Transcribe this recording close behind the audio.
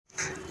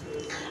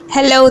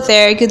Hello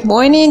there, good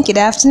morning, good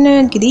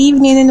afternoon, good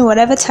evening, and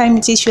whatever time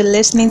it is you're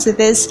listening to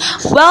this.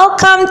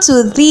 Welcome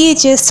to the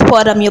Gist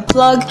Pod. I'm your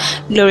plug,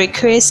 Glory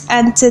Chris,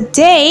 and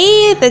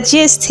today the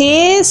gist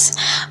is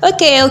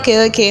okay.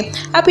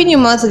 Happy New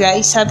Month,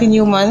 guys. Happy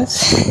New Month.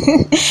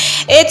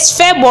 It's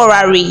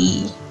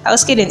February. I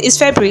was kidding, it's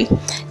February.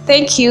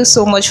 Thank you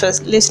so much for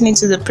listening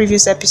to the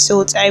previous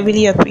episodes. I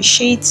really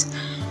appreciate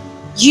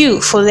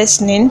you for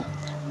listening.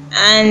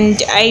 And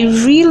I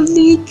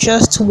really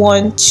just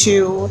want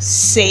to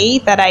say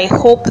that I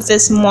hope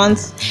this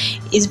month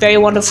is a very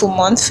wonderful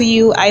month for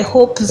you. I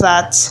hope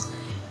that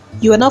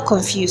you are not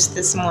confused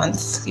this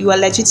month. You are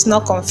legit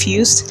not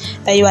confused,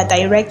 that you are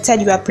directed,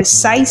 you are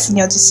precise in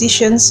your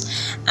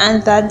decisions,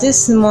 and that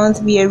this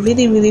month be a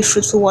really, really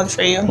fruitful one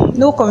for you.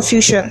 No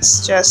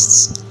confusions,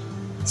 just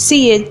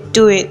see it,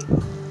 do it,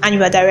 and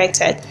you are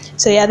directed.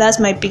 So yeah, that's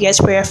my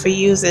biggest prayer for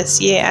you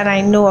this year, and I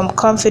know I'm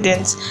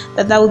confident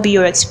that will be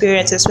your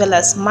experience as well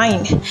as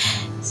mine.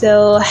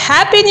 So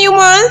happy new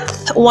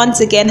month once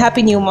again.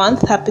 Happy new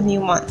month.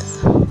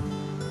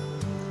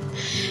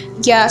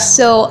 Yeah,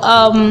 so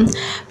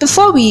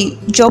before we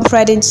jump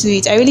right into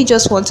it, I really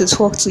just want to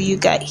talk to you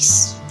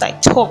guys,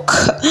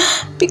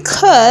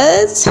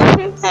 because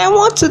I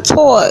want to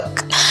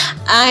talk.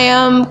 I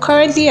am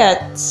currently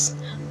at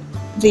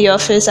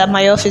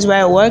my office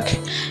where I work,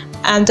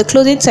 and the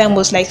closing time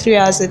was like 3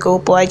 hours ago,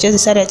 but I just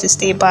decided to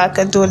stay back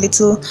and do a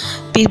little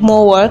bit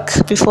more work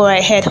before I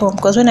head home,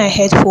 because when I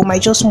head home I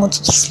just want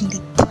to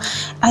sleep.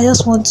 I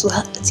just want to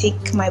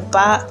take my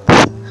bath,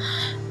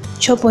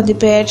 jump on the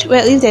bed.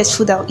 Well, if there's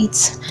food I'll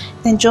eat,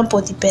 then jump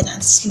on the bed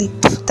and sleep.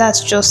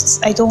 That's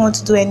just, I don't want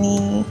to do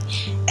any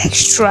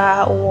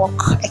extra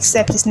work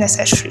except it's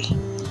necessary.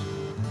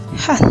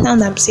 Now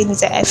that I'm saying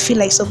it, I feel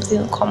like something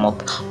will come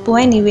up, but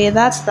anyway,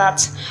 that's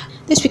that.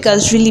 This week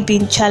has really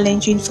been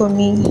challenging for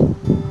me.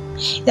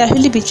 It has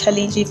really been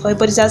challenging for me,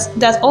 but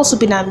that's also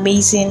been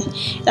amazing.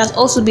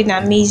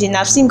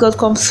 I've seen God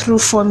come through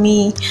for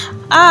me.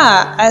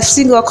 I've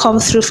seen God come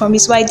through for me.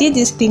 So I did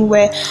this thing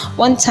where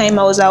one time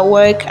I was at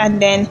work and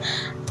then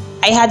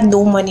I had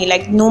no money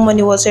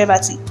whatsoever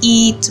to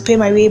eat, to pay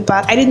my way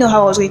back. I didn't know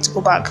how I was going to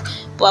go back,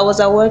 but I was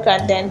at work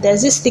and then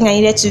there's this thing I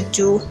needed to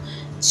do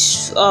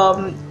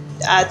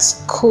at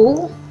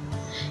school,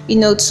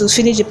 to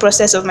finish the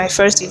process of my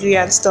first degree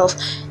and stuff.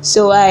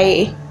 So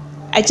I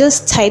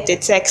just typed a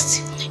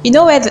text.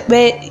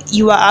 Where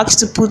you are asked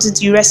to put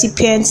the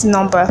recipient's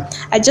number.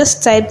 I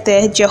just typed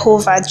there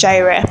Jehovah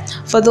Jireh.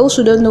 For those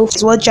who don't know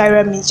what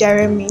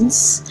Jireh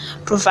means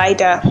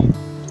provider.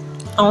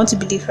 I want to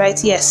believe,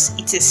 right? Yes,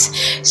 it is.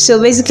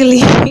 So basically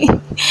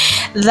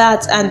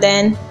that, and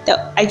then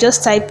I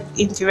just typed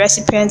in the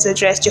recipient's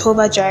address,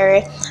 Jehovah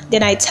Jireh.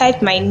 Then I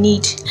typed my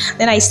need.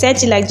 Then I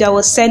sent it like I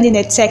was sending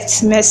a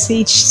text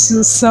message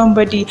to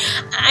somebody.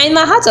 In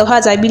my heart of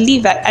hearts, I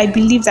believed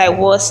I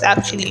was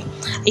actually.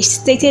 I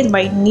stated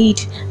my need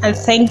and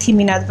thanked him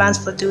in advance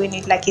for doing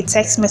it, like a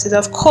text message.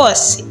 Of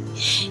course,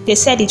 they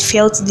said it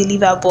failed to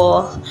deliver,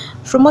 but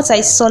from what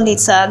I saw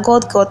later,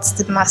 God got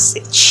the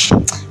message.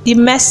 The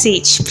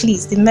message.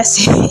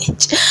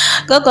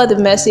 God got the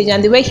message,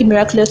 and the way he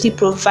miraculously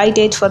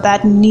provided for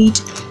that need.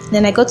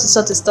 Then I got to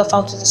sort the stuff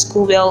out to the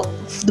school. Well,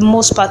 the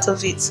most part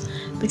of it,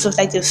 which was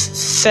like the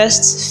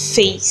first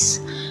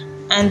phase,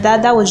 and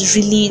that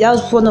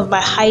was one of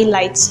my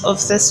highlights of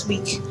this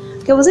week.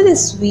 Okay, was it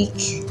this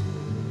week?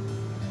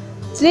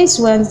 Today's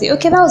Wednesday.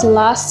 Okay, that was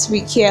last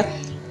week here.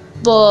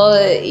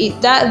 But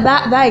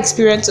that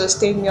experience was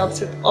staying me up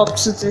to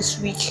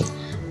this week.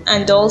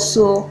 And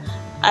also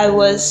I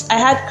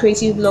had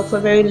creative block for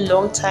a very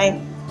long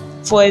time,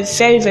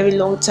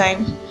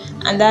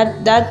 and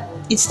that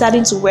it's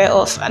starting to wear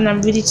off, and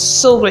I'm really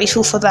so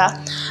grateful for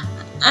that.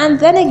 And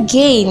then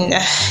again,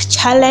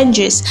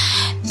 challenges.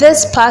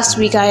 This past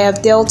week I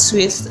have dealt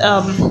with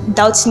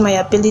doubting my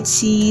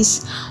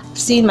abilities,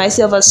 seeing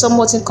myself as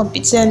somewhat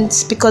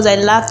incompetent because I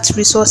lacked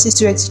resources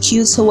to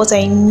execute what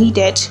I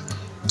needed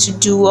to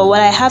do or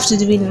what I have to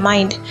do in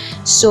mind.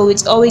 So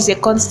it's always a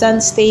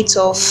constant state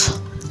of,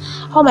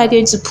 how am I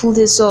going to pull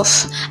this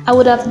off? I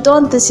would have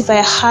done this if I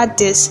had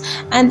this.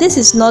 And this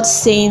is not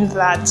saying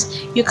that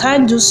you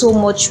can't do so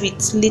much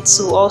with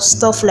little or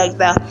stuff like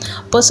that.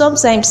 But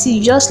sometimes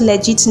you just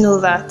legit know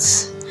that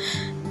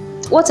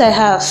what I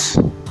have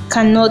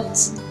cannot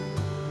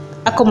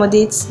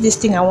accommodate this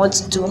thing I want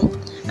to do.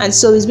 And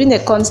so it's been a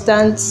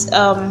constant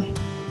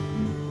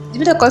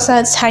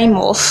time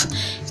of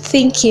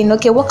thinking,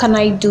 okay, what can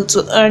I do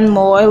to earn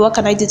more? What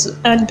can I do to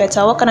earn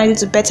better? What can I do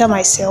to better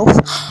myself?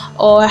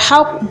 Or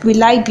how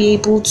will I be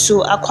able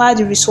to acquire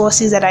the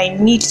resources that I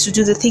need to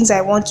do the things I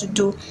want to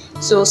do?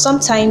 So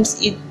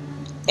sometimes it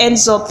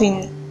ends up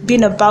in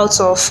being a bout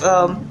of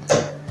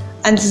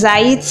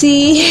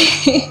anxiety,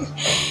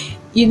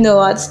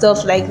 and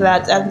stuff like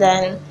that. And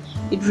then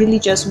it really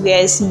just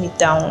wears me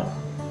down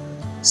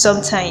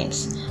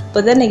sometimes.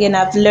 But then again,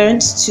 I've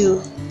learned to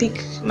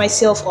pick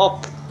myself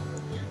up.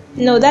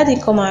 No, that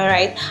didn't come out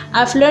right.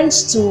 I've learned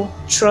to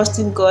trust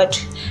in God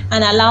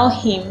and allow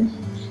him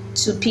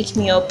to pick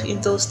me up in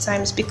those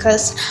times,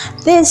 because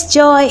there's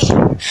joy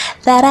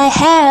that I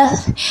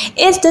have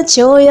is the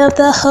joy of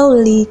the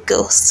Holy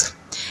Ghost.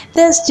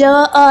 This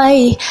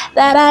joy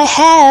that I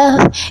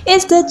have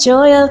is the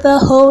joy of the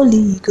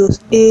Holy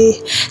Ghost.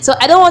 So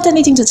I don't want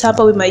anything to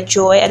tamper with my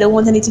joy. I don't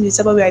want anything to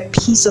tamper with my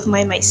peace of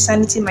mind, my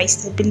sanity, my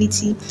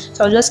stability.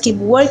 So I'll just keep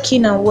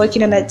working and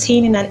working and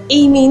attaining and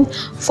aiming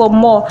for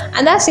more.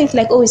 And that seems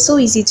like, oh, it's so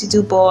easy to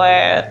do,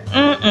 but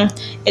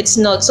it's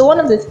not. So one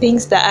of the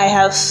things that I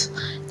have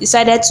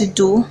decided to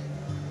do,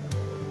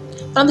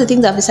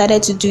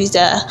 is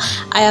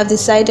that I have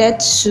decided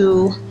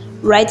to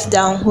write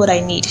down what I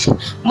need.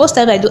 Most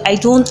times I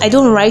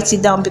don't write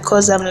it down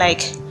because I'm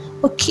like,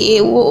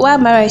 okay, why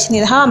am I writing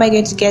it? How am I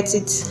going to get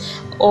it?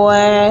 Or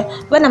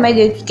when am I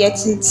going to get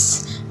it?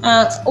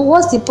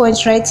 What's the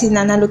point writing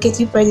an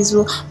allocative price?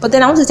 But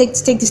then I want to take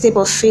this step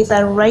of faith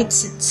and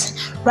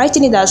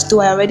writing it as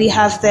though I already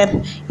have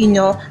them,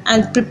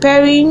 and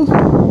preparing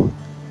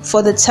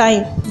for the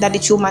time that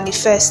it will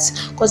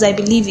manifest, because I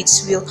believe it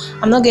will.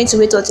 I'm not going to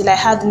wait until I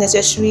have the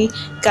necessary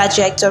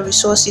gadget or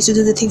resources to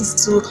do the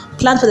things, to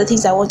plan for the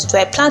things I want to do.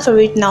 I plan for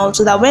it now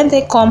so that when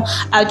they come,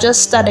 I'll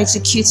just start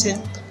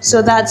executing.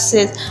 So that's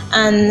it.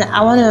 And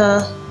I want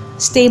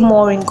to stay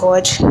more in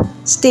God.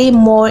 Stay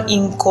more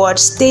in God.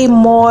 Stay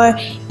more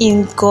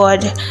in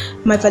God.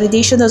 My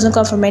validation doesn't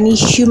come from any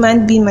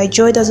human being. My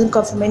joy doesn't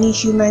come from any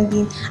human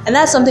being. And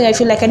that's something I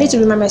feel like I need to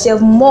remind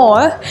myself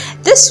more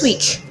this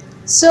week.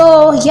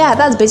 So yeah,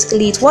 that's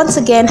basically it. Once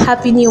again,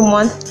 happy new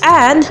month.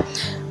 And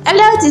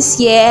earlier this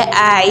year,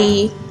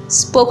 I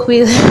spoke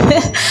with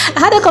I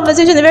had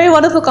a very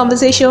wonderful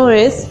conversation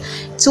with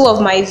two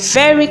of my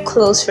very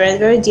close friends,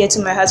 very dear to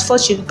my heart.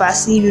 Fortune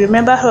Basi, you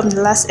remember her from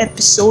the last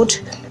episode,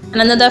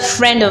 and another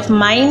friend of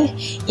mine,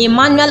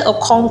 Emmanuel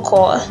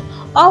Okonkwo,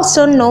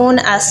 also known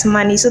as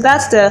Manny. So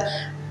that's the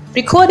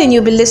recording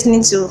you'll be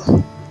listening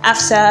to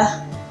after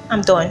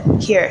I'm done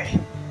here,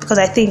 because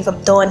I think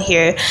I'm done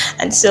here.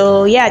 And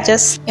so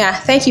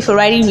thank you for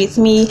riding with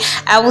me.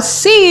 I will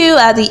see you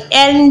at the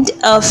end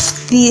of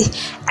the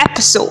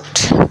episode.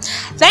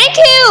 Thank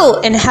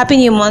you and happy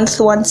new month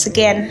once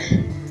again.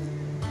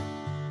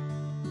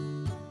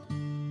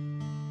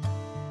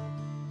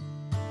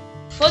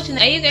 Fortune,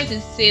 are you going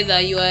to say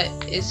that you are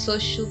a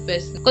social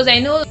person? Because I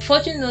know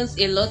Fortune knows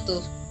a lot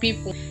of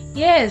people.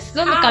 Yes,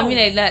 don't look at me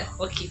like that.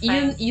 Okay,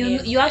 fine.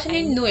 You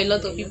actually know a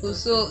lot of people.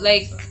 So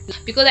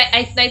because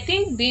I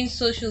think being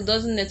social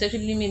doesn't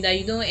necessarily mean that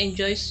you don't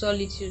enjoy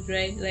solitude,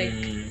 right?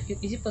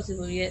 Is it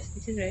possible? Yes,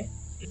 it is, right?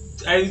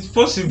 It's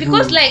possible.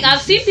 Because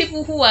I've seen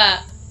people who are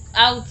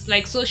out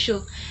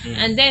social,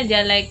 and then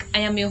they're like,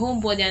 I am a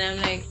homebody, and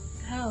I'm like,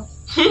 how?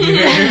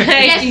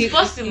 Yes, it's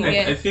possible.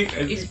 I think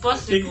it's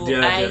possible.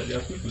 There are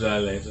people that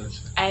are like that.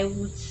 I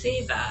would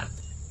say that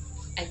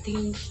I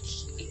think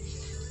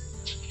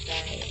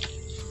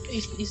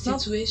it's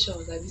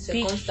situations, like the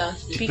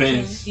circumstances.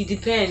 Depends. It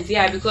depends,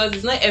 because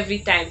it's not every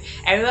time.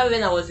 I remember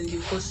when I was in the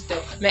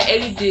hostel, my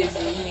early days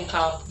in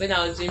Unical, when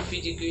I was doing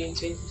pre-degree in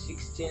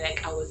 2016,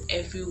 I was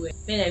everywhere.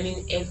 When I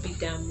mean every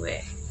damn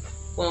where.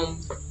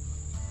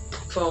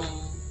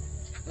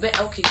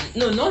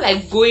 Not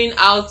like going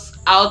out,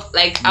 no,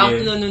 like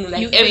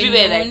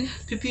everywhere,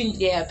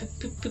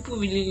 people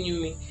really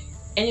knew me.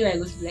 Anyway, I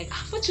go to be like,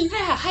 Fortune,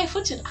 hi,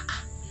 Fortune.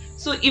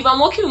 So if I'm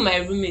working with my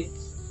roommate,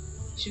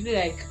 she'll be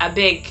like, I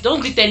beg, don't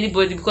greet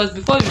anybody, because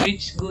before you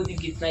reach Golden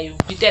Gate now, you've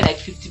greeted like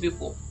 50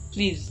 people.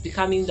 Please be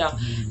calming down.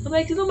 I'm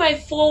like, it's not my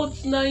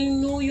fault now,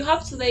 you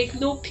have to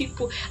know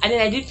people. And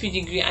then I did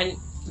pre-degree, and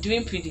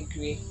during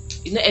pre-degree,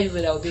 it's not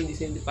everybody that will be in the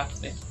same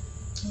department.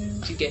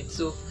 You get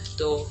so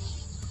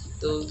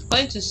the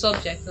Going to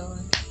subject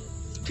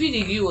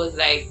pre-degree was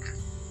like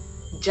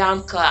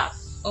jam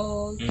class.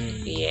 Oh,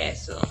 yeah,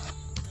 so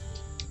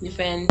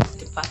different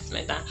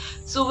department. And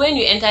so when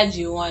you enter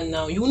G1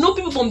 now, you know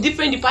people from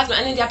different departments,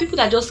 and then there are people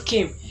that just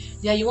came.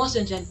 You want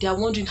to, they are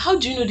wondering, how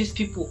do you know these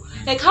people?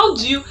 How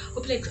do you?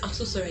 I'll be like, I'm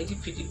so sorry, I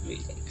did pretty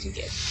great. You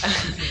get.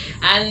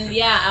 And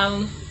you're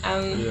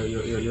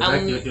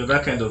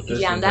that kind of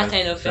person. Yeah, I'm that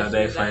kind of person.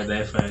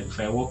 That if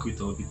I work with,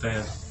 I'll be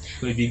tired.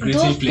 So it'd be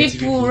those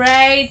people,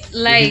 right?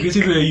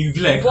 You'd be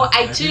like. But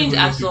I changed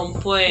at some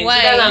point. Why?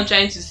 So that's what I'm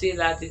trying to say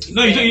that.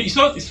 No, it's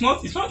not. It's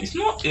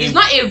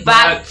not a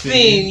bad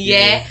thing,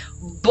 yeah.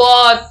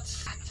 But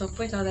at some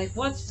point, I was like,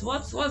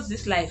 what's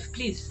this life?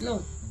 Please,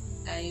 no.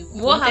 I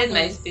wanted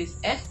my space.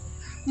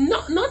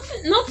 Not.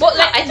 But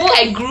I think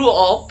I grew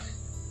up.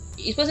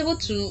 It's possible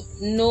to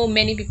know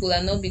many people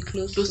and not be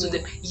close to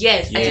them.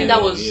 Yes, I think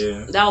that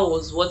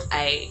was what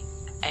I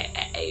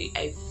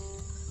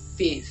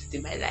faced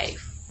in my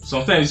life.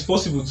 Sometimes it's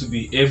possible to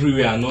be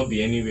everywhere and not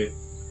be anywhere.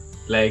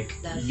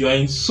 You're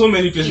in so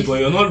many places, but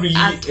you're not really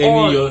you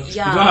don't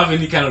have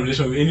any kind of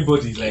relation with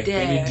anybody,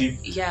 any deep.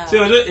 Yeah. So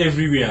you're just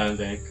everywhere, and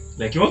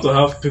you want to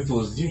have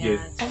people. You get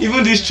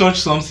even this church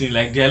something.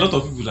 There are a lot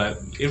of people that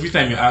every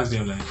time you ask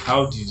them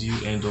how did you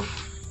end up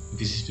in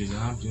this place,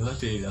 they'll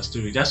tell you their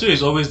story. Their story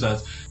is always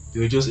that they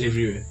were just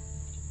everywhere.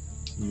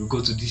 You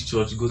go to this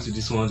church, you go to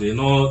this one. They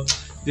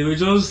were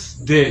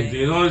just there.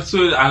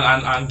 So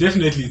and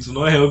definitely to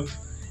not help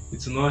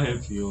it will not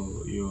help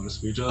your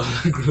spiritual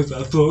growth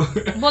at all.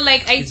 But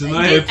like It will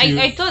not help you.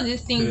 I thought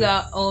these things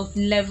are of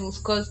levels,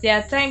 because there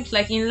are times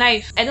like in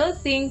life, I don't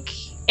think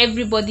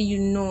everybody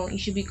you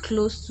should be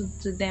close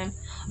to them.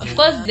 Of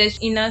course, there's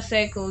inner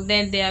circle.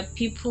 Then there are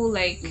people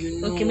like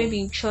okay, maybe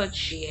in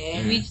church,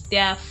 which they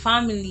are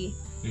family.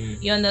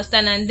 You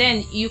understand? And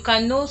then you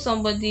can know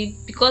somebody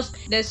because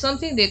there's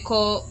something they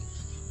call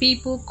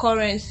people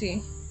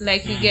currency.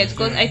 Like you get,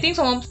 because I think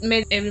someone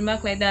made a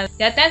remark like that.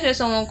 There are times where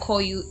someone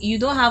call you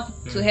don't have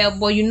to help,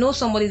 but you know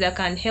somebody that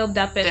can help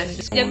that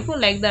person. There are people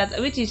like that,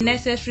 which is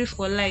necessary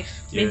for life,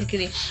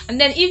 basically.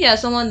 And then if you are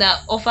someone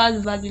that offers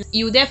value,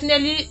 you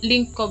definitely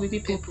link up with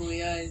people.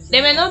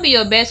 They may not be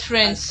your best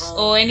friends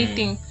or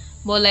anything,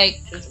 but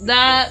like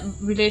that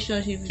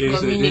relationship,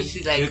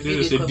 community, like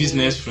there's a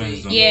business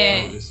friends.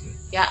 Yeah,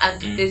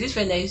 and there's this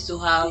friend I used to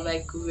have,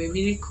 like we were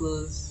really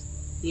close.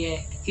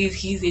 Yeah,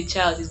 he's a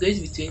child. He's going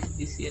to be 20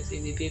 this year, so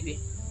he's a baby.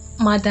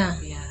 Madam.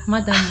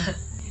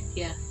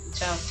 Yeah,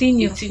 child.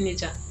 Senior. A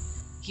teenager.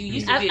 He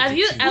used to be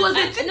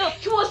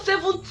he was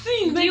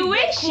 17. The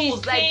way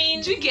she's like,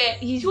 saying, do you get?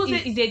 He's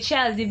a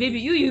child, the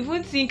baby. You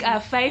even think a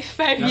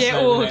 5-year That's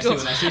old.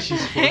 when I say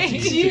she's 40,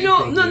 Do you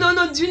know?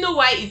 No. Do you know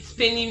why it's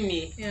paining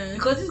me? Yeah.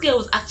 Because this girl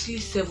was actually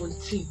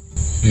 17,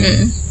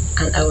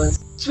 and I was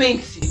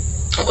 20.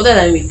 I'm older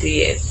than me 3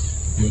 years.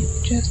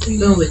 Just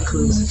When we're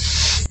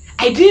close.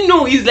 I didn't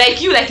know he's like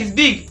you, like he's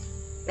big.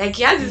 Like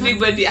he has this big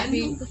body.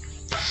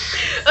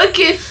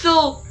 Okay,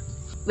 so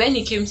when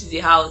he came to the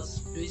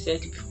house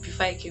recently,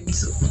 before I came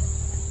to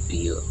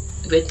you,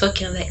 we were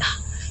talking like,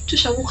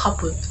 Joshua, what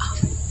happened?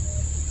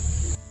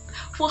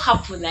 What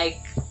happened?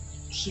 Like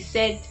he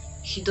said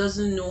he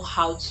doesn't know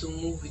how to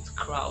move with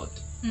crowd.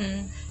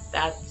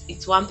 That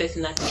it's one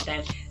person at a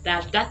time.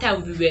 That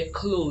time we were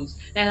close.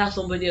 That's how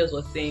somebody else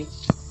was saying,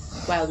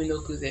 why are we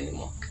not close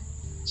anymore?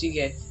 Do you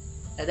get?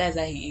 That's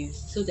how he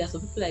is. So there are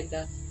some people like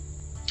that.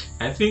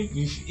 I think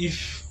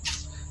if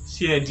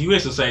see the way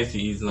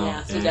society is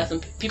now, so there are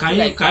some people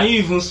like can you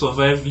even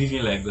survive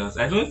living like that?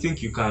 I don't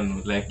think you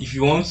can. Like if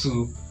you want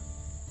to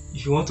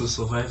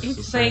survive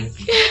society,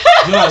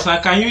 do you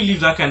understand? Can you live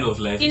that kind of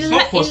life? It's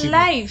not possible. In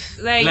life,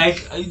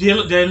 like there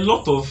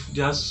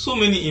are so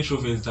many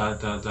introverts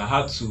that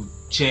had to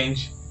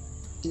change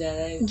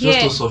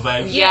just to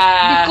survive.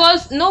 Yeah,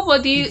 because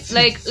nobody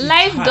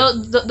life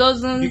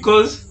doesn't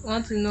because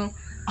want to know.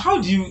 How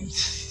do you?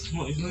 It's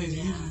not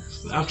easy.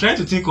 I'm trying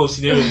to think of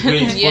scenarios where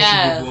it's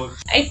possible.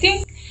 But I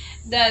think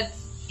that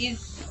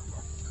is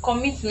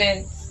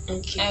commitment.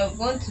 Okay. I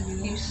want to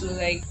believe so.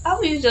 Like, how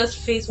will you just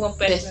face one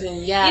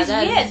person? Yeah,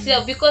 it's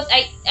weird. Because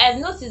I've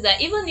noticed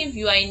that even if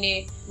you are in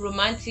a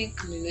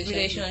romantic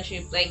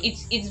relationship, like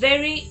it's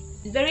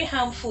very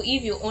harmful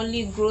if you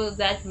only grow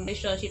that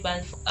relationship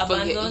and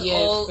abandon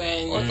all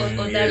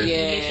that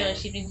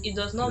relationship. It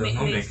does not make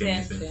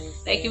sense.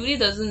 Like it really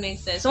doesn't make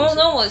sense. Someone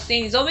was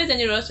saying it's always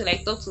dangerous to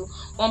like talk to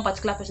one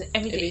particular person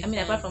every day. I mean,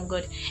 apart from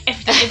God,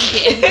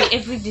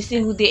 every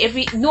single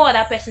day, no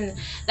other person.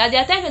 That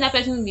there are times when that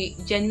person will be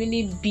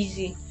genuinely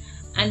busy,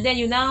 and then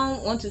you now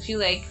want to feel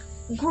like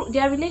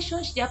their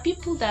relationship. There are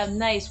people that are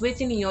nice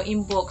waiting in your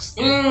inbox.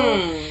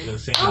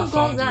 I'll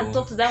go and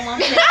talk to that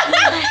one person.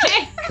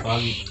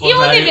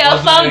 Even if you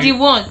have found the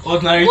one,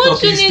 ordinary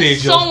won't you talking need stage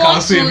of someone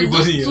cancel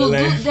everybody in your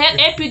life?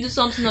 help you do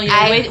something on your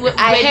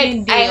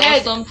wedding day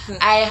or something?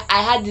 I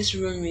had this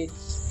roommate.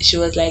 She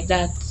was like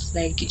that.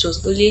 Like it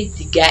was only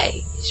the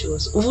guy. She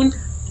was even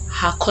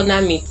her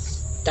corner mate.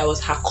 That was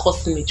her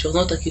course mate. She was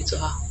not talking to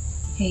her.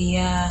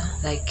 Yeah.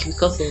 Like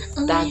because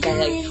of that guy.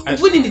 Like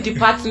even in the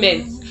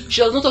department,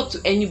 she was not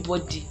talking to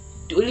anybody.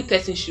 The only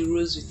person she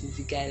rose with is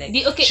the guy.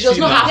 Like she does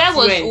not have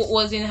friends.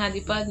 Was in her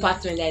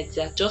department like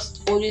that,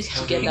 just always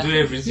together.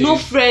 No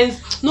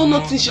friends, no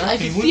nothing.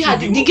 If you see her,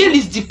 the girl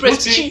is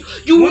depressed.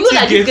 You know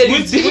that this girl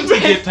is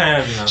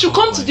depressed. She'll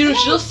come to the room,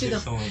 she just sit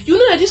down. You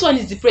know that this one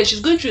is depressed. She's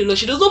going through a lot.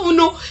 She doesn't even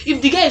know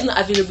if the guy is not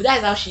available. That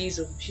is how she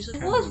is. She's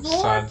like, what?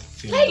 I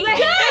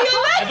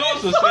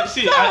don't want to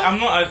say.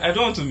 I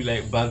don't want to be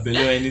like bad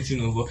belly or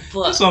anything.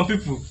 But some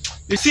people.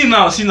 See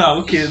now,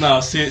 okay, now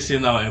say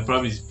now, and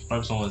probably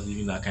someone's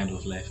living that kind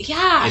of life.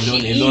 Yeah,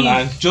 alone,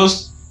 and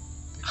just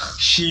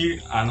she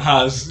and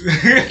hers.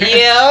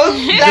 Yeah,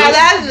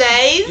 that's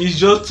nice. It's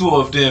just two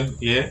of them,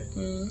 yeah,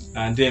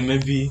 and then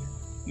maybe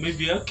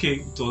okay,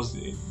 it was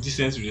a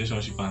decent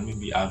relationship and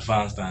maybe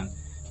advanced and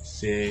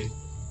say.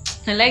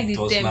 I like the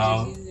term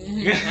now.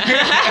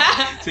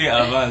 Say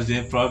advanced,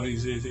 then probably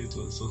say it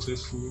was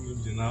successful. Maybe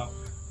they now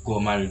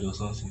got married or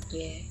something.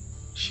 Yeah,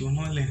 she will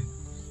not learn.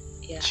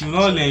 Yeah, she will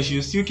not learn. She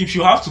will still keep. She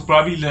will have to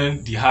probably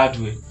learn the hard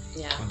way.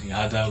 Yeah. Or the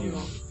harder way.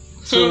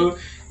 So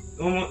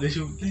they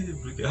should let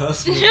them break the house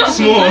small.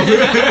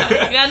 You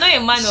are not a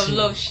man of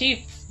love,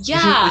 sheep.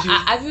 Yeah.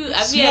 Have you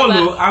small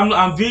ever? Though,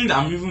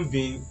 I'm even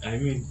being. I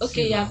mean.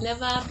 Okay, you have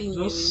never been in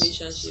a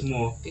relationship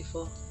small.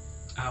 Before.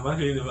 I've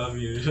actually never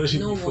been in a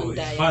relationship no before.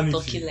 Wonder you're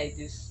talking like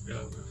this.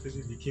 Yeah, we're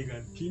facing the king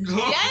and the king.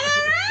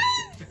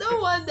 Yeah. No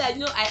wonder. You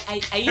know,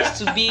 I used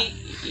to be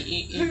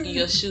in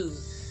your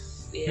shoes.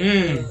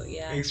 Yeah, so,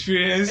 yeah.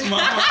 Experience,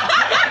 mama.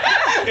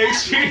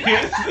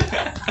 experience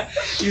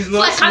is So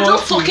not I can small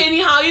just talk thing.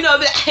 anyhow, be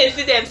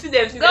like, see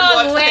them.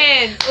 God but-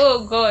 when?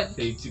 Oh God.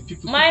 Hey,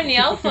 people, Money,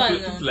 how people, fun,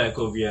 people, no? people like,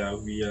 oh,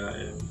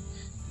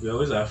 we're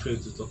always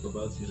afraid to talk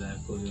about it. Like,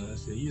 oh,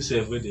 say, you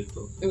say where they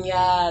talk.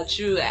 Yeah,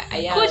 true.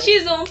 Yeah.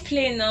 Coaches don't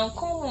play now.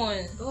 Come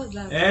on. What's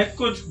that?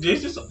 Coach, they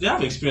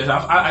have experience.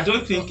 I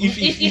don't think if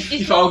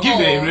It's I'll not give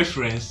a all.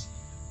 reference,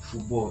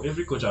 football,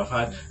 every coach I've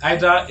had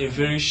either a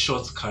very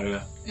short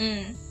career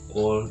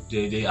or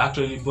they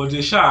actually, but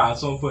they shall at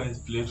some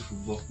point played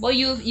football. But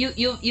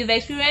you've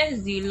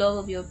experienced the love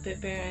of your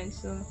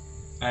parents, so.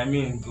 I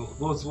mean,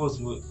 what's more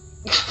So,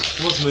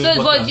 but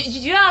important? do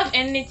you have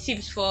any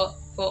tips for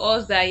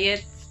us that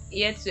yet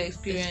to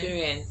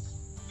experience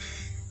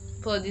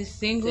for the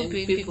single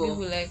people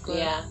like us?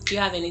 Yeah. Do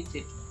you have any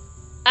tips?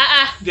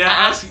 They're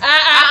asking.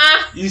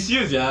 It's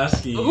you they're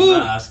asking. Who? You're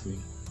not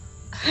asking.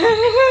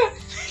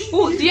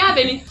 Oh, do you have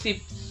any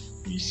tips?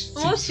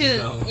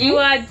 You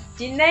are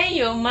denying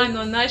your man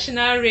on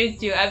national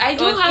radio. I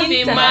don't on have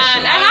a international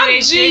man. I have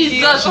radio.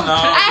 Jesus. I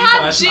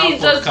have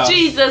International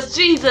podcast.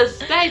 Jesus.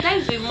 That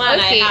is the man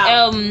Okay. I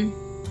have.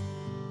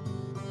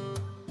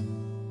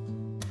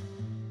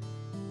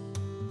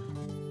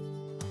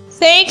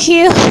 Thank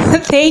you.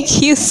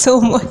 Thank you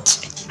so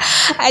much.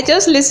 I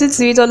just listened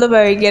to it all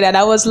over again and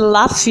I was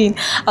laughing.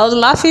 I was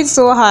laughing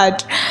so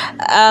hard.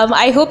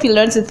 I hope you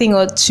learned a thing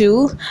or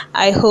two.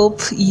 I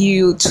hope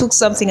you took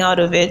something out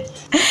of it.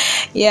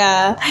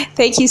 Yeah.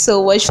 Thank you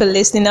so much for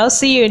listening. I'll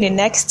see you in the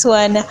next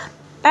one.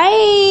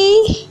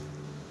 Bye.